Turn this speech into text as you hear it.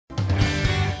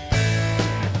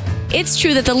It's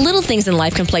true that the little things in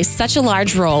life can play such a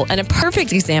large role, and a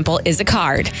perfect example is a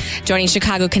card. Joining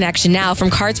Chicago Connection now from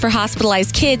Cards for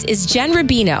Hospitalized Kids is Jen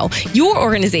Rubino. Your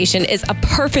organization is a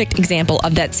perfect example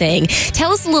of that saying.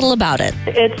 Tell us a little about it.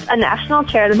 It's a national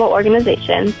charitable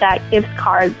organization that gives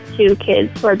cards to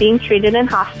kids who are being treated in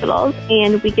hospitals,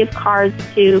 and we give cards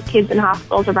to kids in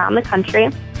hospitals around the country.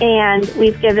 And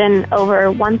we've given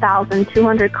over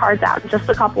 1,200 cards out in just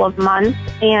a couple of months.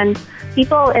 And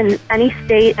people in any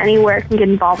state, anywhere can get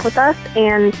involved with us.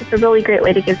 And it's a really great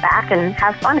way to give back and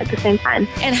have fun at the same time.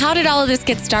 And how did all of this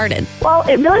get started? Well,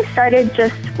 it really started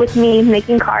just with me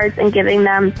making cards and giving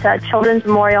them to Children's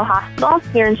Memorial Hospital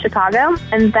here in Chicago.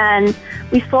 And then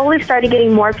we slowly started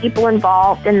getting more people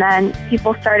involved, and then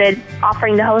people started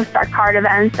offering to host our card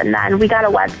events, and then we got a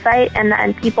website, and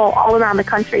then people all around the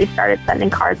country started sending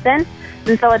cards in.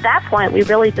 And so at that point, we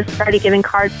really just started giving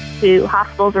cards to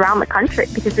hospitals around the country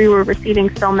because we were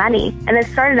receiving so many. And it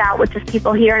started out with just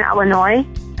people here in Illinois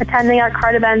attending our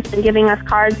card events and giving us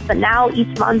cards, but now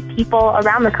each month people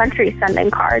around the country send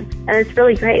in cards, and it's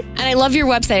really great. And I love your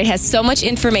website. It has so much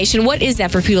information. What is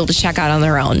that for people to check out on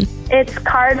their own? It's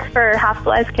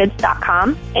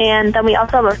cardsforhospitalizedkids.com, and then we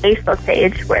also have a Facebook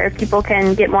page where people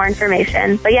can get more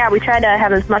information. But yeah, we try to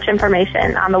have as much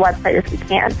information on the website as we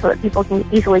can so that people can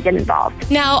easily get involved.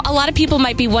 Now, a lot of people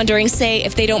might be wondering, say,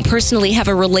 if they don't personally have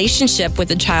a relationship with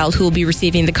the child who will be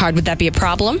receiving the card, would that be a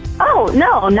problem? Oh,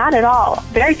 no, not at all.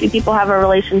 Very few people have a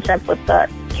relationship with the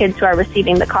kids who are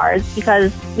receiving the cards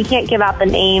because we can't give out the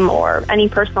name or any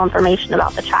personal information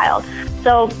about the child.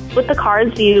 So with the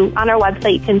cards, on our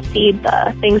website, you can see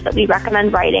the things that we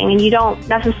recommend writing, and you don't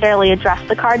necessarily address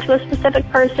the card to a specific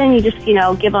person. You just,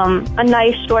 give them a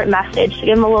nice short message to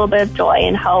give them a little bit of joy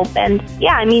and hope. And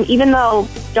yeah, even though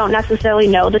you don't necessarily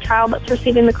know the child that's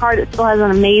receiving the card, it still has an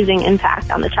amazing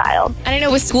impact on the child. And I know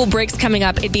with school breaks coming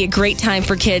up, it'd be a great time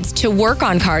for kids to work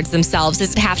on cards themselves.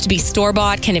 Does it have to be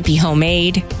store-bought? Can it be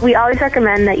homemade? We always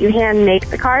recommend that you hand make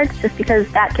the cards just because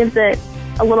that gives it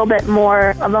a little bit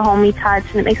more of a homey touch,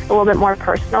 and it makes it a little bit more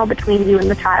personal between you and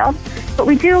the child. But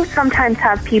we do sometimes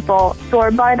have people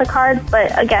store-buy the cards,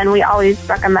 but again, we always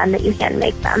recommend that you hand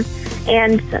make them.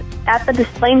 And at the Des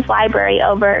Plaines Library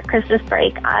over Christmas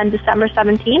break on December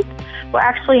 17th, we're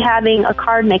actually having a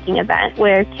card making event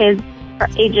where kids for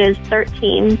ages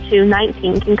 13 to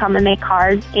 19 can come and make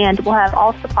cards, and we'll have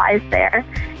all supplies there.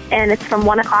 And it's from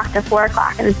 1 o'clock to 4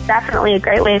 o'clock, and it's definitely a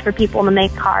great way for people to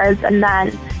make cards. And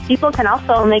then people can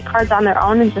also make cards on their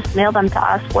own and just mail them to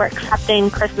us. We're accepting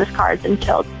Christmas cards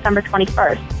until December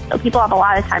 21st, so people have a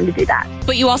lot of time to do that.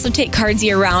 But you also take cards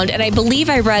year-round, and I believe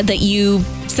I read that you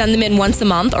send them in once a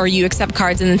month, or you accept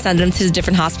cards and then send them to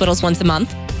different hospitals once a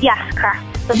month? Yes, correct.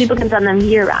 So people can send them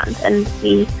year-round, and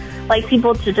we like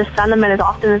people to just send them in as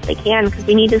often as they can because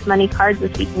we need as many cards as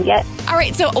we can get. All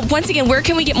right, so once again, where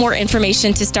can we get more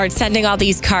information to start sending all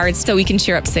these cards so we can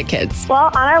cheer up sick kids? Well,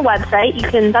 on our website,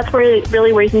 that's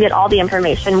really where you can get all the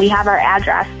information. We have our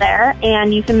address there,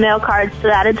 and you can mail cards to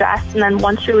that address, and then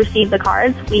once you receive the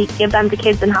cards, we give them to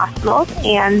kids in hospitals,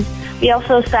 and we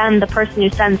also send the person who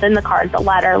sends in the cards a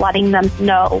letter letting them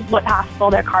know what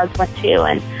hospital their cards went to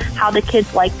and how the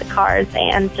kids like the cards,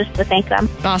 and just to thank them.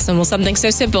 Awesome. Well, something so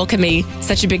simple can be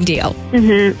such a big deal.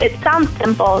 Mm-hmm. It sounds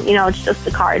simple, it's just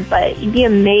a card, but you'd be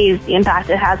amazed the impact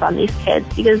it has on these kids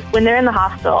because when they're in the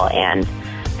hospital and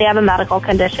they have a medical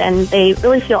condition, they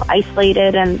really feel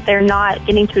isolated and they're not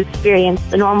getting to experience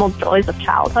the normal joys of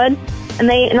childhood. And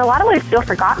they, in a lot of ways, feel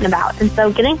forgotten about. And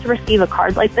so getting to receive a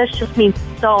card like this just means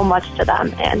so much to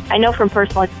them. And I know from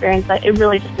personal experience that it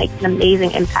really just makes an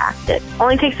amazing impact. It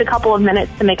only takes a couple of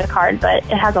minutes to make a card, but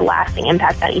it has a lasting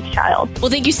impact on each child.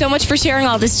 Well, thank you so much for sharing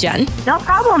all this, Jen. No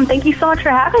problem. Thank you so much for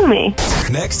having me.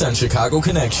 Next on Chicago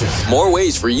Connection, more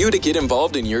ways for you to get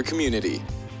involved in your community.